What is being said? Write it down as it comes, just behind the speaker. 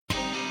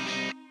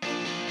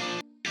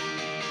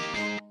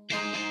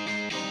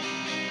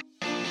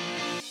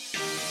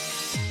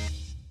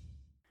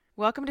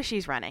Welcome to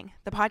She's Running,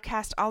 the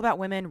podcast all about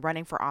women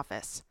running for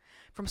office,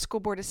 from school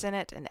board to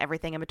Senate and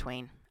everything in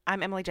between.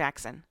 I'm Emily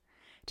Jackson.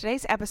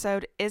 Today's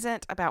episode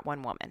isn't about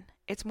one woman.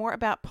 It's more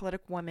about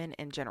political women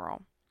in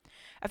general.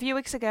 A few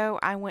weeks ago,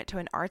 I went to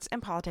an arts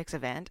and politics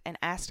event and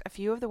asked a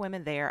few of the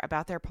women there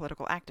about their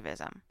political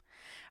activism.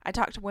 I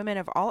talked to women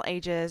of all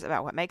ages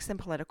about what makes them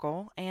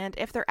political and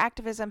if their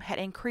activism had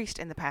increased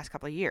in the past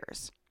couple of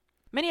years.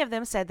 Many of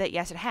them said that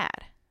yes, it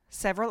had.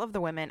 Several of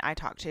the women I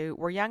talked to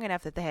were young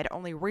enough that they had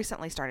only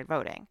recently started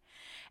voting,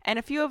 and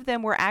a few of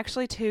them were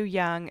actually too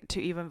young to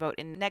even vote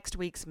in next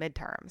week's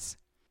midterms.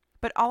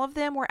 But all of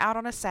them were out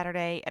on a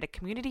Saturday at a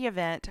community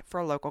event for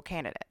a local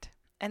candidate,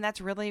 and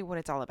that's really what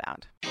it's all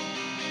about.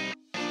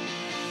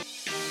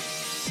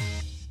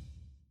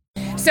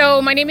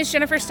 So my name is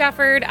Jennifer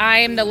Stafford. I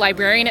am the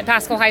librarian at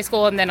Paschal High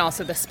School and then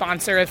also the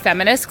sponsor of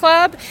Feminist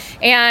Club.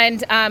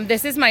 And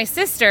this is my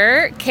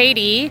sister,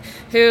 Katie,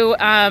 who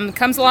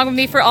comes along with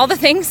me for all the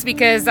things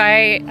because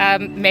I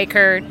make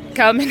her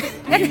come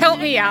and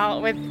help me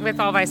out with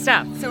all my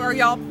stuff. So are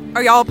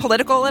y'all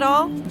political at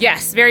all?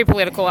 Yes, very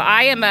political.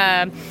 I am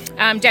a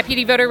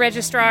deputy voter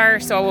registrar,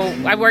 so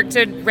I work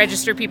to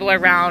register people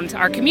around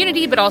our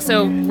community, but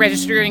also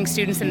registering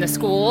students in the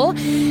school.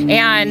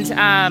 And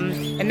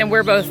then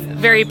we're both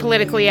very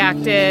politically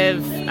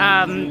active,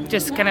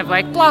 just kind of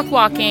like block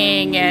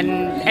walking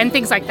and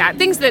things like that.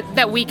 Things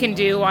that we can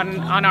do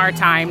on our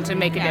time to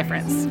make a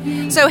difference.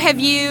 So have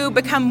you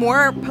become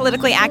more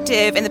politically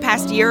active in the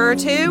past year or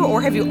two,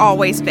 or have you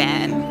always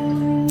been?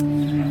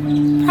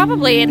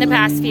 Probably in the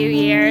past few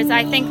years.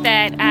 I think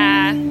that,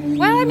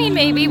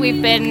 maybe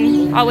we've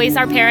been always,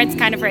 our parents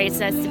kind of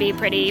raised us to be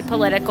pretty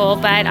political,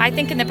 but I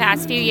think in the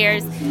past few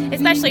years,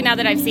 especially now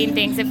that I've seen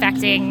things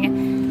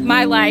affecting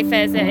my life,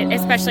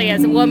 especially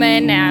as a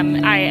woman,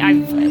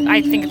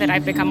 I think that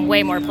I've become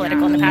way more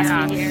political in the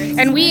past few years.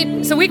 And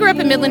we grew up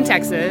in Midland,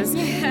 Texas,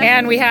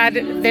 and we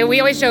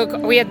always joke,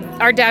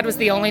 our dad was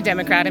the only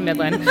Democrat in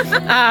Midland.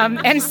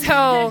 And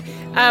so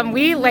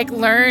we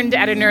learned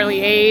at an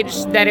early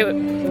age that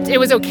it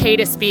was okay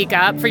to speak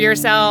up for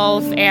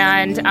yourself.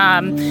 And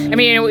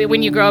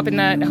when you grow up in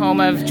the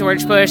home of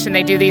George Bush and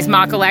they do these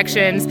mock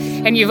elections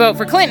and you vote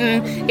for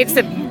Clinton,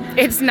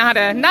 it's not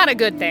a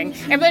good thing.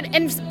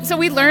 And so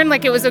we learned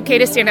it was okay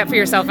to stand up for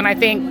yourself. And I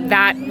think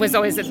that was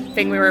always a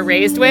thing we were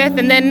raised with.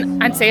 And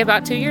then I'd say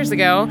about 2 years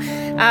ago,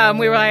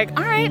 we were like,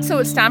 all right, so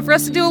it's time for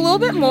us to do a little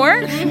bit more.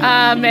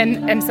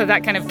 And so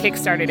that kind of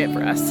kickstarted it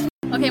for us.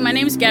 Okay, my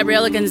name is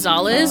Gabriela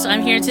Gonzalez.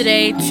 I'm here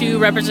today to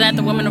represent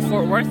the women of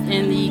Fort Worth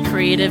in the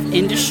creative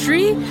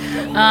industry.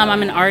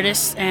 I'm an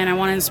artist and I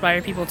want to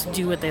inspire people to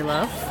do what they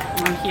love.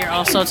 I'm here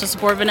also to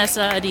support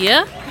Vanessa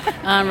Adia,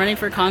 running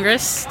for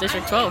Congress,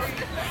 District 12.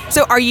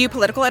 So are you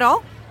political at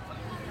all?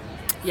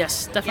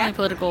 Yes, definitely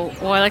political.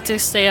 Well, I like to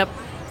stay up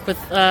with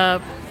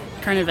current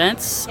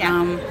events.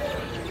 Yeah.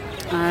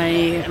 I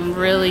am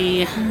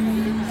really,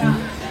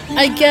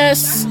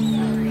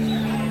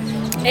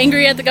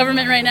 angry at the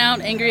government right now,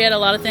 angry at a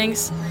lot of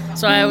things.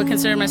 So I would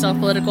consider myself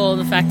political.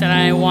 The fact that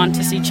I want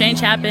to see change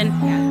happen.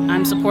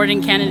 I'm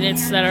supporting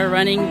candidates that are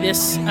running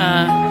this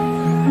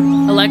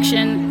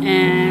election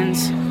and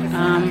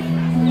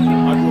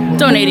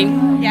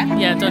donating.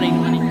 Yeah, donating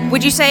money.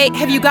 Would you say,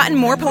 have you gotten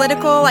more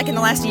political in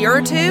the last year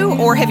or two,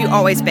 or have you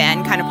always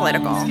been kind of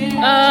political?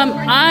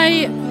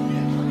 I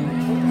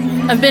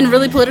have been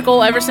really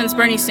political ever since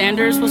Bernie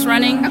Sanders was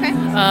running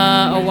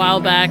a while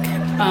back.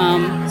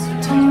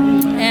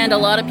 And a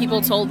lot of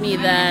people told me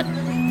that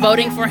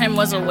voting for him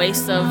was a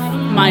waste of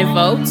my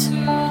vote.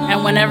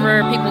 And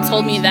whenever people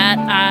told me that,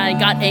 I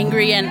got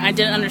angry and I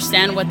didn't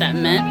understand what that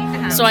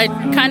meant. So I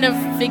kind of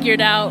figured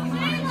out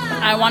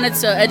I wanted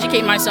to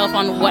educate myself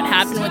on what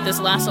happened with this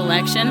last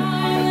election.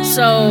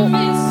 So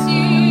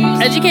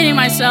educating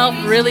myself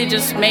really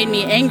just made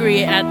me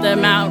angry at the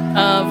amount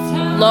of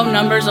low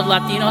numbers of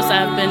Latinos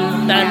that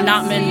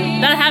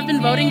have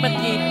been voting, but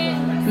the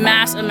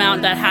mass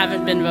amount that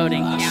haven't been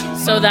voting.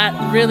 So that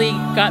really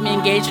got me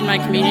engaged in my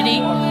community,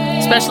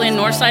 especially in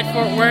Northside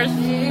Fort Worth.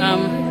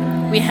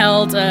 We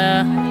held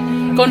a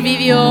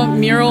Convivio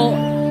mural,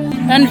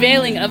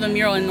 unveiling of a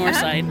mural in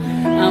Northside.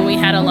 We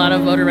had a lot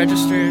of voter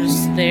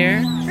registers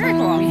there. Very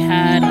cool. We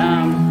had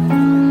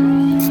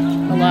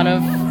a lot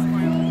of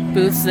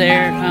booths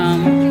there.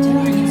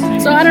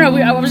 So I don't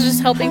know, I was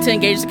just helping to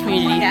engage the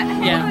community.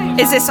 Yeah.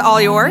 Is this all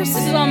yours?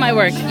 This is all my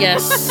work,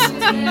 yes.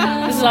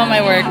 This is all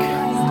my work.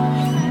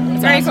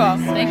 Very cool.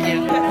 Thank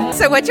you.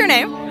 So what's your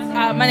name?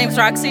 My name's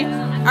Roxy.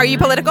 Are you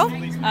political?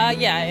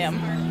 Yeah, I am.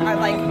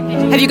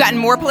 Have you gotten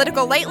more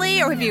political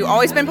lately, or have you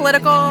always been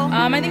political?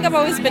 I think I've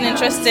always been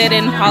interested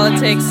in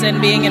politics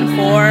and being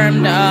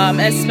informed,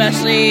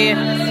 especially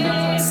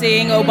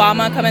seeing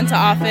Obama come into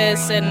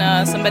office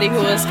and somebody who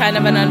was kind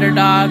of an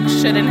underdog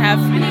shouldn't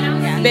have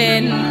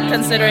been,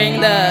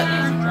 considering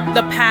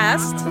the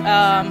past.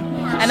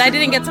 And I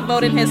didn't get to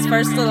vote in his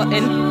first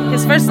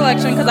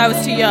election because I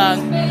was too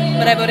young,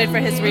 but I voted for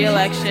his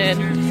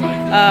re-election.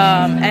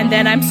 And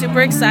then I'm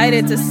super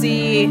excited to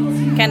see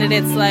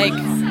candidates like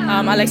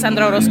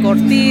Alexandra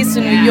Orozco-Ortiz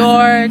in New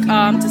York,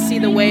 to see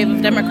the wave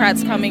of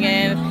Democrats coming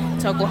in,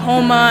 to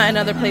Oklahoma and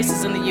other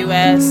places in the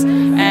U.S.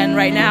 And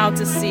right now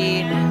to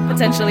see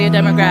potentially a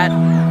Democrat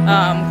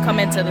come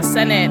into the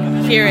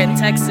Senate here in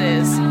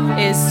Texas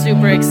is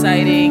super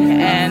exciting.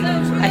 And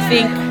I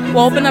think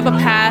will open up a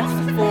path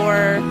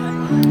for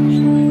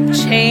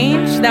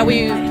change that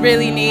we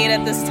really need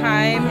at this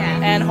time.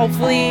 And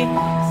hopefully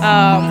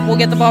we'll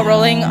get the ball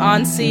rolling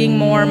on seeing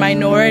more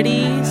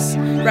minorities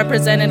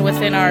represented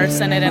within our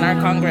Senate and our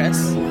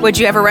Congress. Would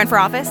you ever run for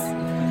office?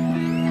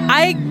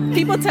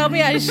 People tell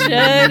me I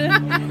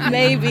should,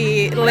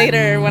 maybe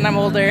later when I'm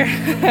older.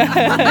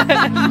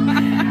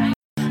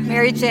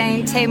 Mary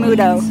Jane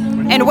Temudo.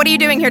 And what are you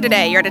doing here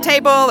today? You're at a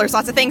table. There's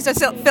lots of things to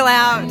fill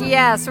out.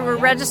 Yeah, so we're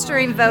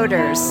registering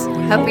voters,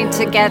 hoping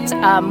to get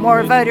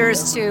more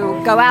voters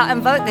to go out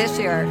and vote this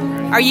year.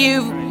 Are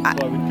you,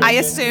 I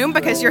assume,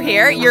 because you're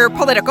here, you're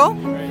political?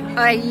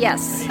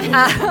 Yes.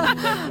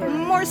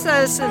 More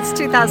so since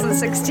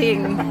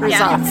 2016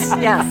 results.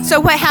 Yes.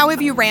 So how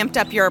have you ramped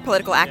up your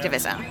political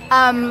activism?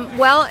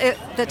 Well,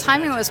 the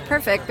timing was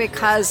perfect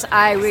because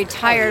I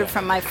retired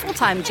from my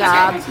full-time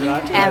job,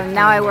 and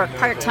now I work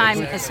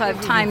part-time, so I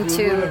have time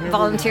to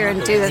volunteer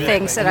and do the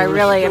things that I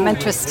really am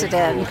interested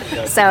in.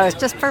 So it's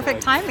just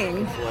perfect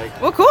timing.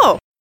 Well, cool.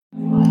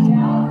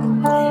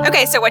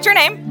 Okay, so what's your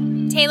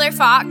name? Taylor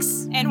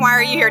Fox. And why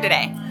are you here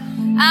today?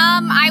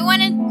 I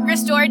want to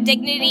restore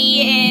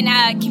dignity in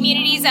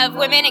communities of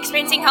women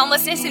experiencing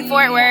homelessness in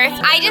Fort Worth.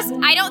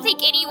 I don't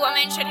think any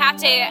woman should have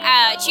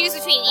to choose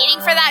between eating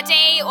for that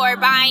day or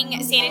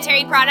buying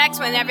sanitary products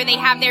whenever they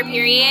have their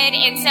period.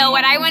 And so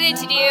what I wanted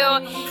to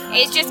do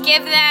is just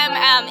give them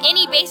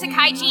any basic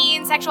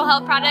hygiene, sexual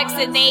health products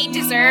that they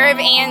deserve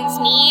and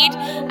need,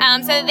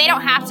 so that they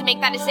don't have to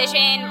make that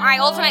decision. My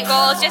ultimate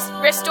goal is just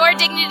restore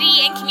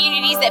dignity in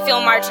communities that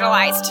feel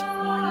marginalized.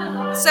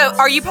 So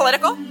are you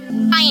political?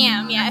 I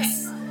am,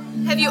 yes.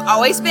 Have you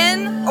always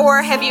been,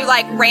 or have you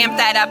ramped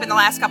that up in the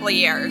last couple of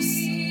years?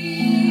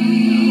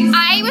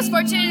 I was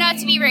fortunate enough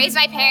to be raised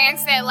by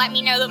parents that let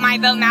me know that my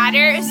vote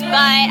matters, but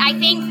I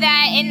think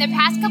that in the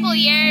past couple of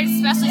years,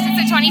 especially since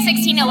the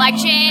 2016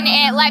 election,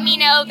 it let me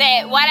know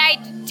that what I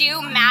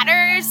do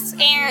matters,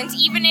 and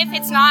even if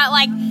it's not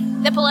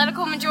the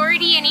political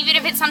majority, and even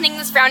if it's something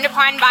that's frowned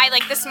upon by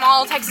the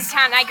small Texas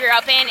town I grew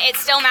up in, it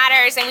still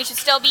matters, and we should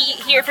still be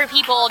here for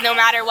people no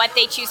matter what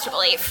they choose to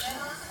believe.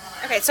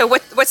 Okay, so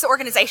what's the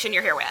organization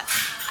you're here with?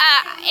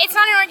 It's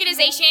not an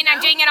organization.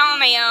 I'm doing it all on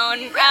my own.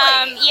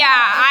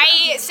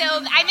 Really? So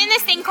I'm in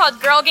this thing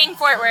called Girl Gang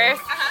Fort Worth,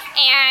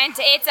 and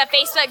it's a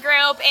Facebook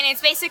group, and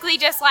it's basically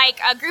just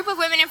a group of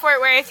women in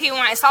Fort Worth who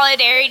want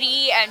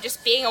solidarity and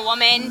just being a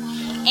woman.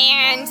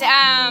 And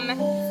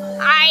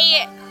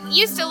I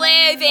used to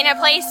live in a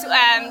place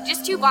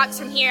just 2 blocks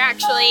from here,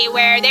 actually,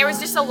 where there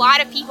was just a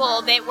lot of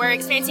people that were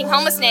experiencing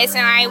homelessness,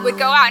 and I would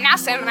go out and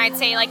ask them, and I'd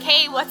say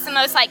hey, what's the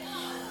most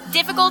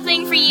difficult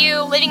thing for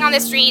you living on the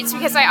streets?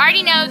 Because I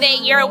already know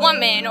that you're a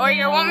woman, or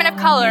you're a woman of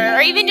color,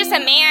 or even just a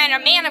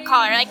man of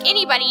color,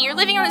 anybody, you're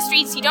living on the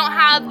streets, you don't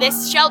have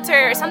this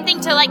shelter or something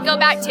to go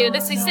back to,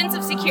 this sense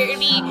of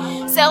security.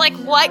 So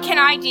what can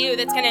I do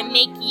that's gonna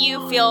make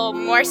you feel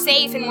more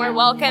safe and more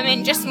welcome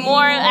and just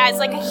more as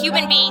a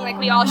human being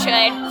we all should?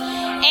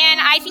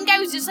 And I think I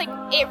was just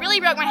it really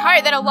broke my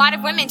heart that a lot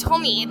of women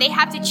told me they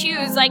have to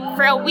choose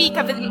for a week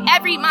of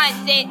every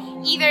month that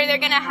either they're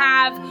gonna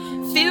have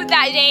food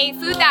that day,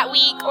 food that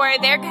week, or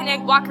they're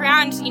gonna walk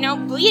around,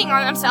 bleeding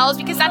on themselves,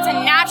 because that's a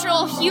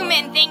natural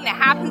human thing that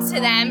happens to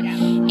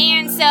them.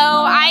 And so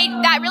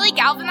that really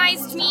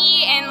galvanized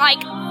me, and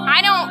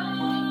I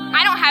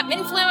don't have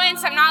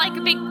influence. I'm not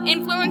a big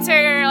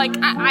influencer.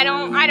 I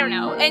don't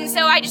know. And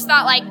so I just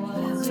thought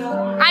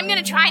I'm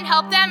gonna try and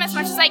help them as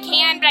much as I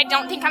can, but I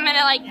don't think I'm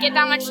gonna get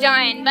that much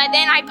done. But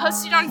then I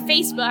posted on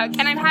Facebook,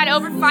 and I've had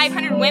over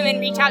 500 women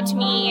reach out to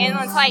me, and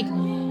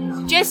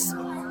it's just,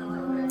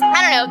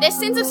 I don't know, this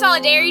sense of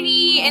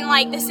solidarity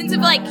and this sense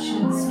of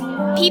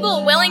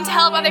people willing to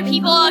help other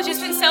people has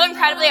just been so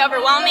incredibly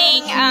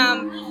overwhelming.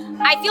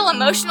 I feel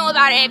emotional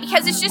about it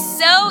because it's just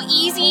so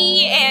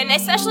easy, and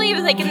especially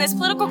with in this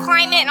political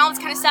climate and all this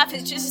kind of stuff,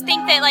 is just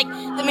think that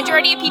the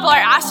majority of people are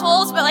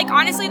assholes, but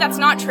honestly that's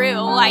not true.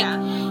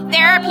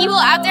 There are people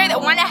out there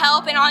that want to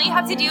help, and all you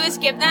have to do is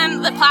give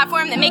them the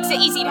platform that makes it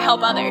easy to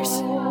help others.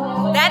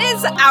 That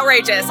is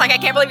outrageous. I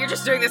can't believe you're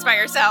just doing this by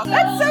yourself.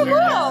 That's so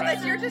cool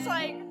that you're just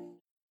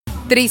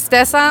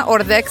Tristeza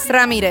Ordex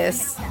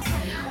Ramirez.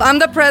 I'm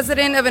the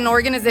president of an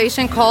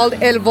organization called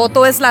El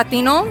Voto es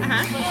Latino.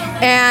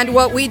 And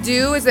what we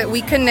do is that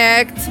we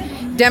connect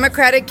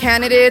Democratic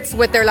candidates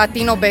with their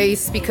Latino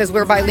base because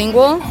we're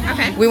bilingual.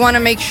 Okay. We want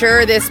to make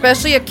sure that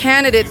especially a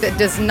candidate that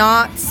does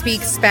not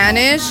speak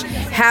Spanish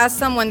has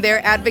someone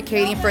there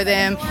advocating for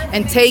them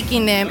and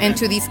taking them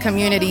into these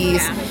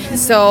communities. Yeah.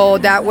 So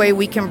that way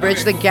we can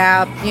bridge the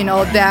gap,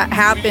 that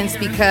happens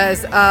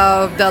because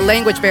of the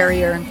language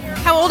barrier.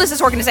 How old is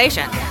this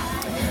organization?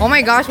 Oh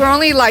my gosh, we're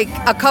only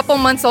a couple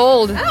months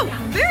old. Oh,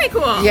 very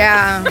cool.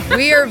 Yeah,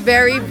 we are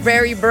very,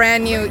 very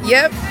brand new.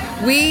 Yep.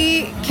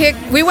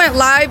 We went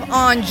live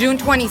on June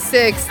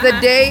 26th, the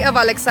day of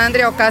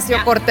Alexandria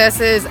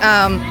Ocasio-Cortez's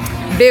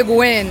big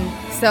win.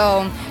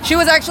 So she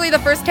was actually the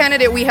first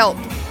candidate we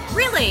helped.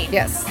 Really?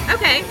 Yes.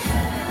 Okay.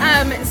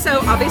 So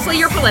obviously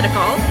you're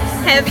political.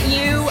 Have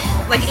you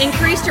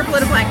increased your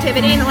political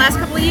activity in the last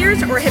couple of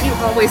years, or have you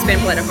always been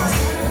political?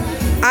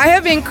 I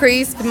have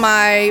increased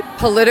my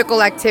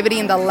political activity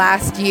in the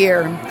last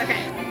year. Okay.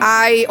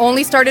 I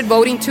only started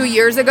voting 2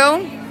 years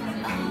ago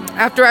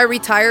after I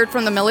retired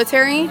from the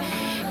military,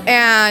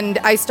 and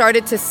I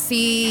started to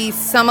see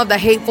some of the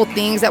hateful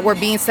things that were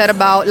being said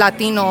about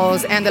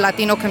Latinos and the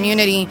Latino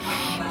community.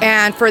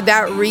 And for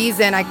that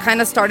reason, I kind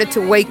of started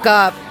to wake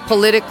up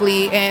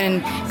politically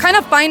and kind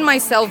of find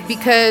myself,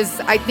 because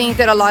I think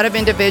that a lot of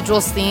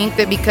individuals think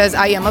that because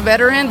I am a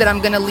veteran that I'm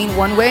going to lean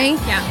one way,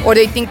 or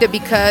they think that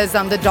because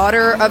I'm the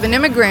daughter of an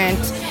immigrant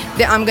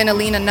that I'm going to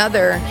lean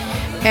another.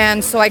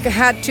 And so I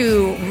had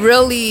to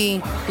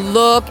really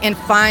look and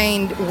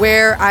find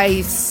where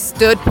I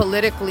stood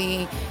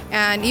politically.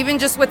 And even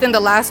just within the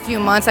last few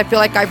months, I feel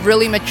like I've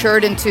really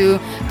matured into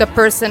the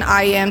person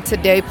I am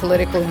today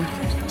politically.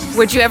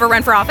 Would you ever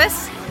run for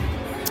office?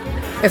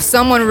 If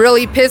someone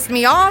really pissed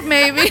me off,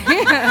 maybe.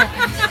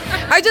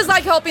 I just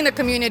like helping the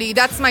community.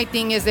 That's my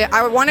thing, is that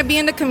I want to be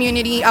in the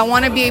community. I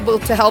want to be able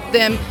to help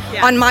them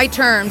on my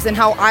terms and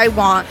how I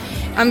want.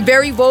 I'm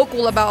very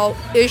vocal about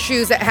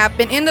issues that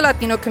happen in the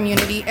Latino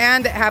community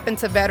and that happen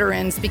to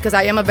veterans, because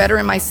I am a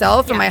veteran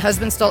myself, and my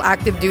husband's still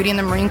active duty in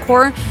the Marine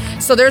Corps.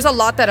 So there's a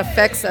lot that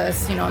affects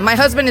us. My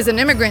husband is an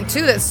immigrant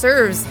too that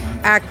serves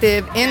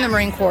active in the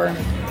Marine Corps.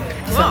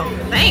 Whoa,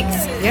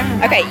 thanks.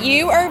 Yeah. Okay,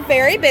 you are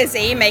very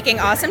busy making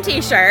awesome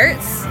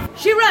t-shirts.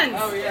 She runs.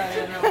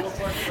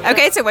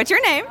 Okay, so what's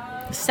your name?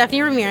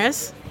 Stephanie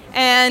Ramirez.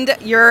 And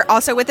you're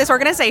also with this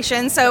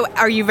organization, so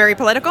are you very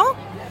political?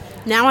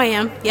 Now I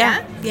am,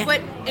 yeah.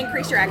 What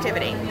increased your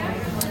activity?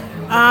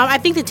 I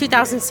think the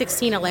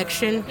 2016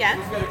 election. Yes.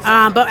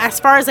 But as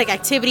far as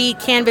activity,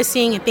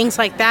 canvassing, and things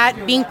like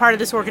that, being part of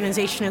this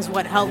organization is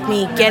what helped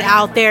me get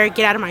out there,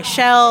 get out of my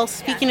shell,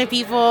 speaking to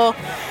people.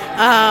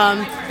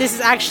 This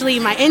is actually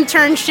my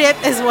internship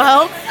as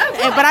well. Oh,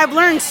 cool. But I've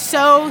learned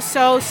so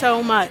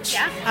much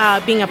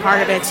being a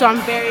part of it. So I'm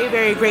very,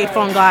 very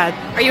grateful and glad.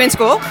 Are you in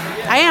school?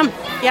 I am.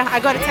 Yeah,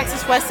 I go to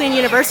Texas Wesleyan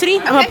University.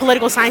 I'm a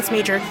political science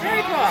major.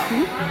 Very cool.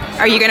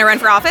 Mm-hmm. Are you going to run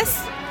for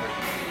office?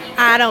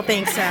 I don't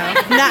think so.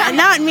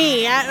 not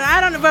me.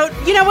 I don't vote.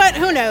 You know what?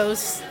 Who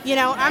knows?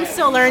 I'm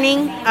still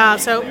learning.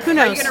 So who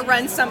knows? Are you going to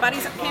run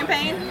somebody's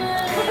campaign?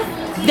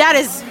 That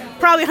is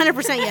probably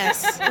 100%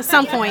 yes at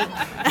some point.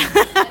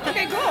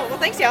 Okay, cool. Well,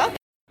 thanks, y'all.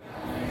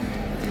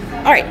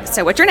 All right.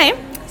 So what's your name?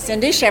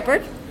 Cindy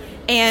Shepard.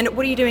 And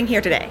what are you doing here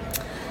today?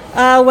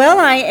 Well,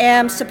 I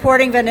am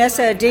supporting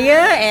Vanessa Adia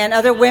and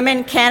other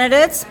women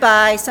candidates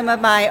by some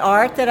of my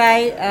art that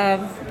I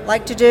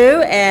like to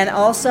do. And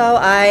also,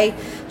 I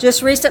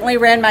just recently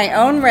ran my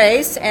own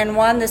race and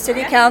won the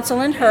city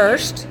council in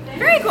Hearst.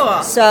 Very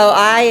cool. So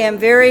I am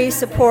very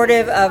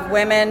supportive of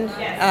women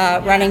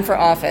running for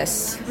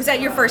office. Was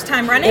that your first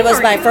time running? It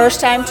was my first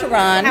time to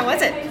run. How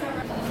was it?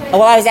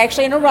 Well, I was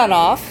actually in a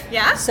runoff.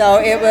 Yeah? So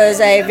it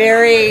was a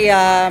very...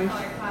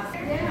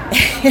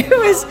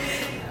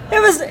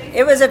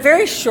 It was a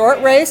very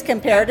short race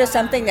compared to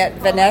something that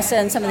Vanessa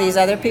and some of these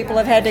other people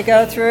have had to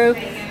go through,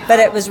 but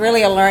it was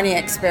really a learning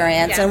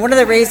experience. And one of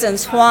the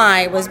reasons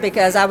why was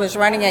because I was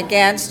running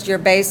against your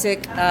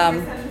basic,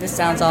 this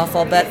sounds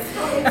awful, but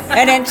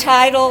an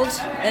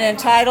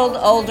entitled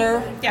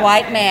older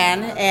white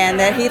man, and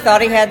that he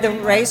thought he had the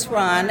race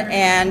run,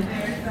 and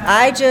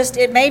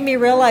it made me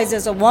realize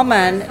as a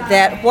woman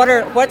that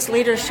what's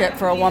leadership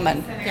for a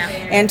woman. Yeah.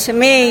 And to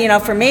me,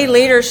 for me,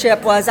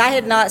 leadership was I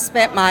had not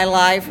spent my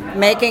life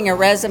making a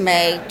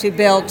resume to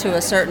build to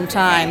a certain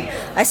time.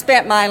 I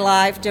spent my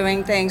life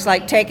doing things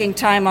like taking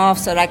time off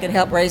so that I could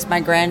help raise my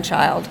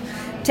grandchild,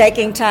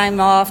 taking time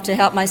off to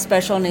help my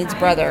special needs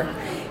brother.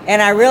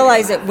 And I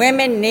realized that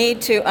women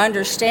need to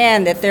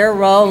understand that their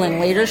role in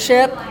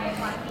leadership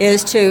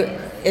is to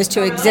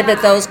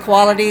exhibit those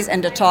qualities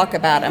and to talk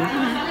about them.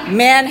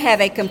 Men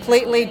have a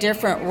completely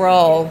different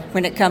role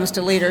when it comes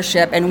to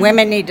leadership, and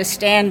women need to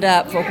stand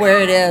up for where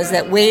it is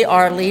that we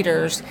are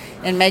leaders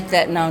and make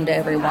that known to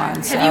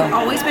everyone. So. Have you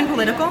always been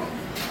political?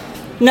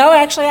 No,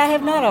 actually, I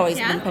have not always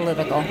been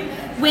political.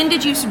 When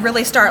did you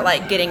really start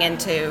getting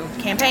into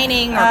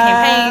campaigning or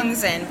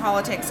campaigns and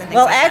politics and things like that?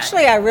 Well,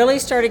 actually, I really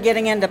started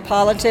getting into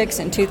politics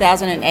in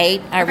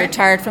 2008. I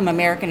retired from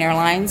American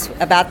Airlines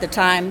about the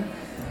time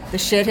the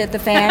shit hit the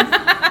fan.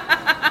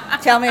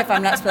 Tell me if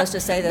I'm not supposed to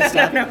say this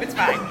stuff. No, it's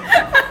fine.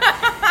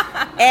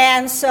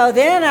 And so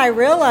then I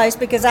realized,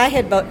 because I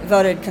had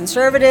voted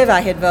conservative,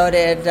 I had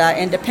voted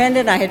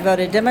independent, I had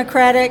voted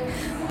Democratic,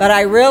 but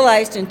I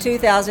realized in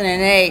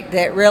 2008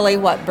 that really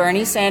what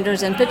Bernie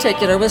Sanders in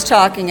particular was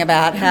talking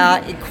about,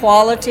 how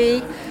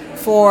equality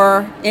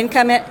for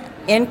income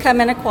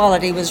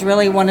inequality was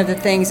really one of the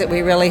things that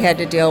we really had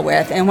to deal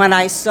with. And when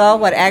I saw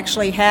what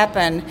actually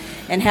happened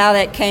and how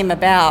that came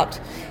about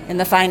in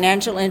the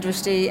financial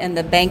industry and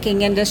the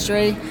banking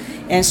industry,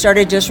 and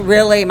started just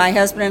really, my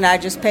husband and I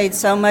just paid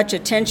so much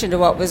attention to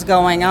what was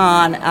going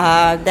on.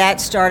 That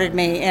started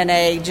me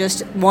in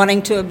just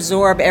wanting to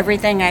absorb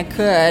everything I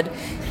could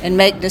and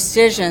make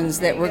decisions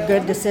that were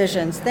good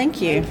decisions.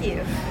 Thank you.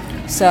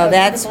 So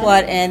that's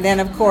what, and then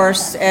of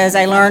course, as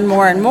I learned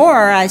more and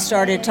more, I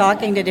started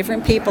talking to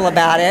different people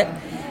about it.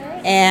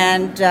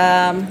 And,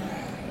 I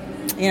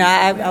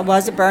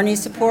was a Bernie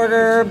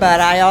supporter, but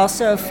I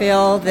also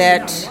feel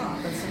that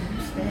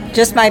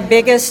just my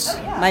biggest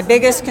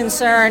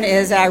concern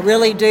is I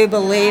really do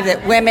believe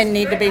that women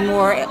need to be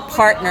more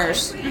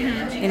partners.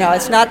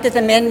 It's not that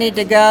the men need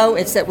to go,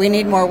 it's that we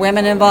need more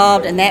women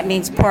involved, and that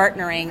means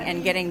partnering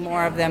and getting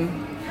more of them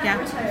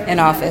in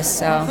office.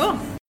 So. Cool.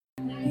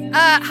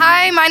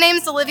 Hi, my name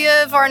is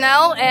Olivia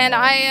Varnell, and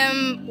I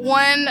am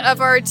one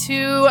of our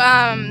 2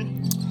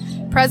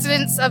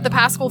 presidents of the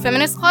Pascal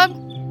Feminist Club.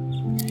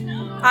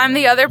 I'm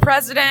the other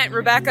president,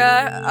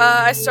 Rebecca.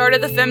 I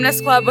started the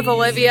Feminist Club with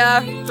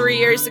Olivia 3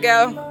 years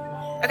ago.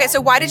 Okay,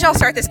 so why did y'all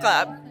start this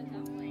club?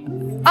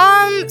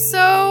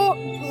 So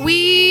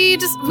we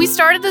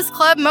started this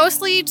club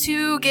mostly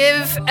to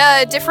give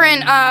a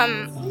different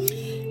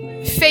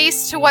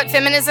face to what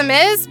feminism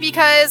is,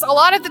 because a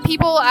lot of the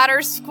people at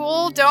our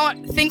school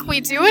don't think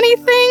we do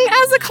anything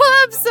as a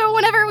club. So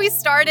whenever we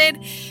started,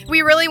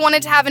 we really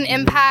wanted to have an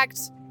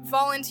impact,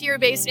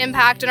 volunteer-based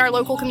impact in our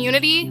local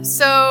community.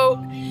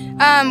 So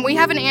we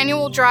have an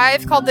annual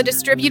drive called the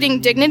Distributing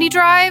Dignity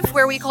Drive,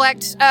 where we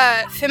collect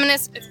feminine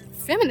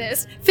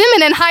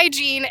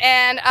hygiene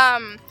and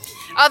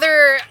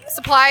other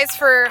supplies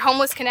for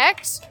Homeless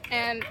Connect.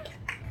 And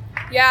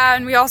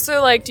we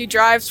also do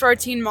drives for our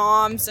teen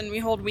moms, and we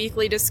hold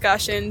weekly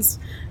discussions.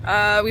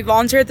 We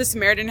volunteer at the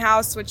Samaritan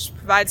House, which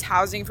provides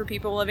housing for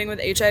people living with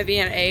HIV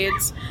and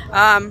AIDS.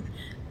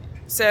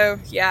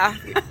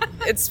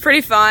 It's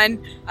pretty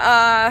fun.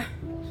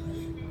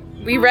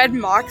 We read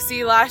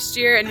Moxie last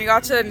year, and we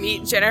got to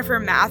meet Jennifer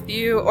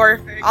Matthew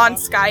on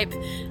Skype,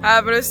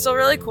 but it was still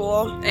really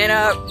cool. And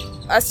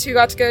us 2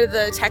 got to go to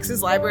the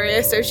Texas Library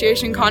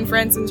Association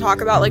conference and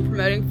talk about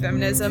promoting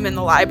feminism in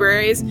the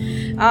libraries.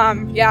 And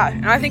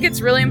I think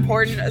it's really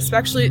important,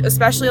 especially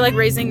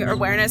raising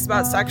awareness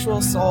about sexual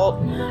assault,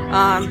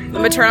 the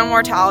maternal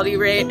mortality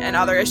rate, and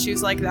other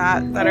issues like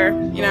that are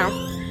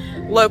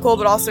local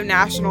but also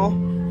national.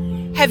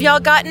 Have y'all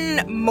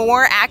gotten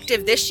more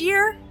active this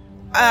year?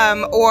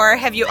 Or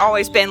have you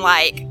always been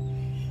like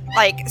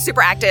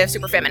super active,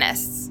 super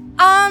feminists?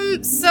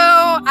 So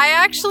I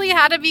actually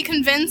had to be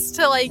convinced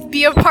to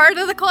be a part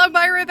of the club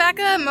by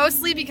Rebecca,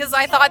 mostly because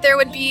I thought there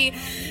would be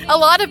a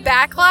lot of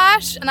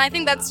backlash, and I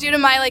think that's due to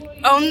my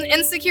own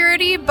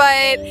insecurity. But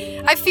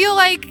I feel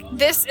like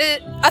this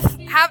is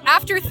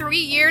after 3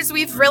 years,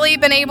 we've really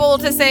been able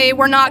to say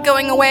we're not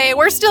going away.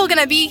 We're still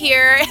gonna be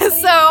here.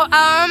 So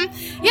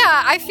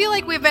I feel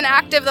like we've been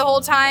active the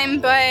whole time,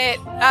 but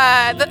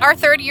our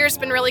 3rd year's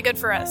been really good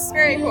for us.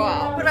 Very cool.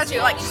 What about you,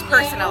 just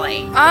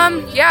personally?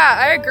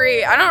 I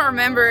agree. I don't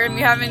remember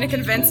me having to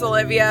convince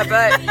Olivia,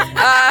 but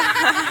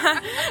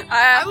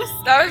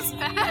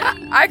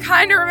I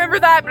kind of remember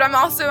that, but I'm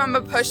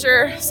a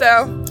pusher,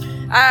 so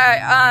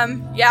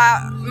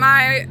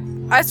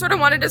I sort of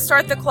wanted to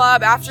start the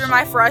club after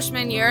my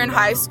freshman year in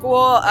high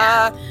school.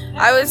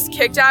 I was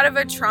kicked out of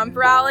a Trump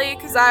rally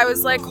because I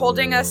was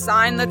holding a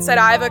sign that said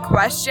I have a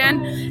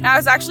question, and I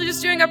was actually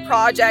just doing a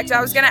project.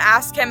 I was going to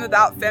ask him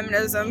about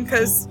feminism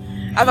because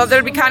I thought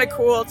that would be kind of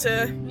cool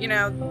to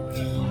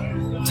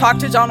talk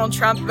to Donald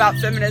Trump about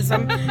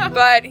feminism,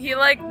 but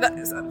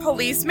the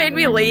police made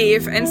me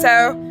leave, and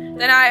so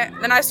then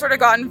I sort of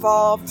got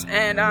involved,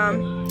 and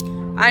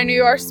I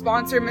knew our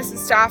sponsor, Mrs.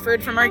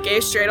 Stafford, from our Gay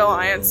Straight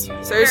Alliance,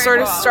 so we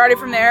sort of started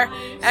from there,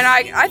 and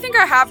I think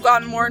I have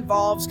gotten more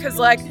involved because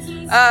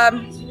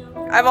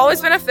I've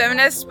always been a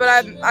feminist,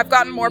 but I've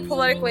gotten more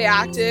politically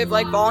active,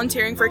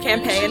 volunteering for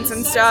campaigns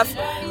and stuff,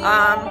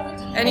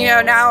 and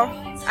now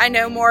I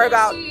know more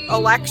about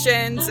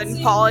elections and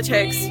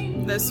politics,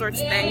 those sorts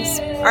of things.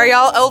 Are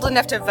y'all old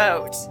enough to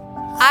vote?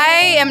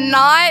 I am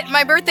not.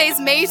 My birthday's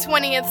May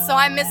 20th, so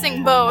I'm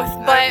missing both.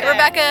 But okay.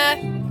 Rebecca?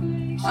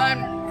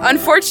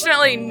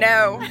 Unfortunately,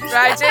 no.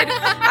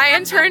 I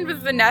interned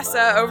with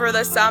Vanessa over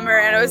the summer,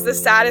 and it was the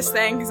saddest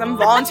thing because I'm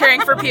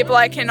volunteering for people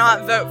I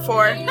cannot vote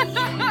for.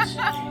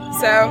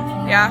 So,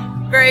 yeah.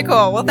 Very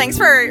cool. Well, thanks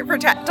for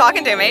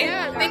talking to me.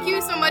 Yeah, thank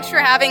you so much for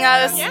having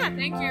us. Yeah,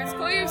 thank you. It's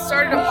cool you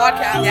started a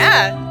podcast.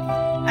 Yeah.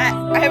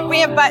 We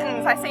have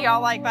buttons. I see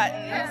y'all like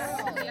buttons. Yeah.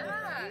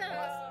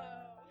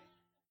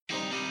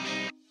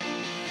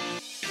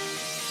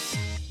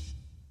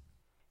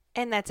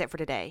 And that's it for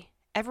today.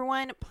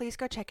 Everyone, please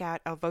go check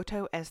out El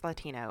Voto es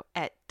Latino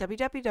at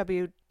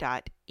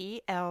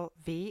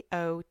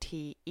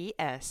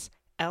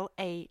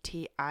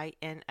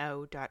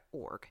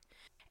www.elvoteslatino.org.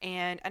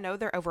 And I know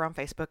they're over on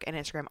Facebook and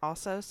Instagram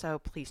also, so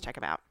please check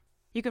them out.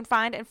 You can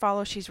find and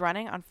follow She's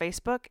Running on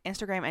Facebook,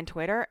 Instagram, and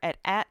Twitter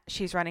at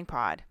She's Running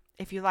Pod.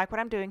 If you like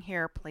what I'm doing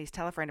here, please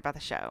tell a friend about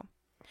the show.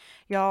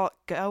 Y'all,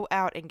 go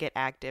out and get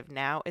active.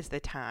 Now is the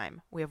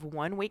time. We have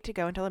 1 week to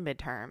go until the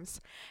midterms,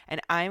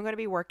 and I am going to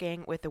be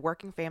working with the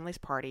Working Families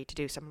Party to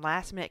do some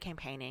last-minute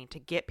campaigning to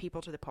get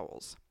people to the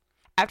polls.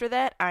 After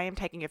that, I am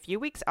taking a few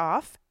weeks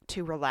off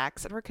to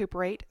relax and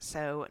recuperate,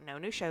 so no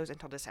new shows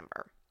until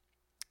December.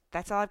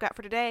 That's all I've got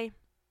for today.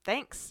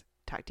 Thanks.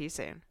 Talk to you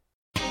soon.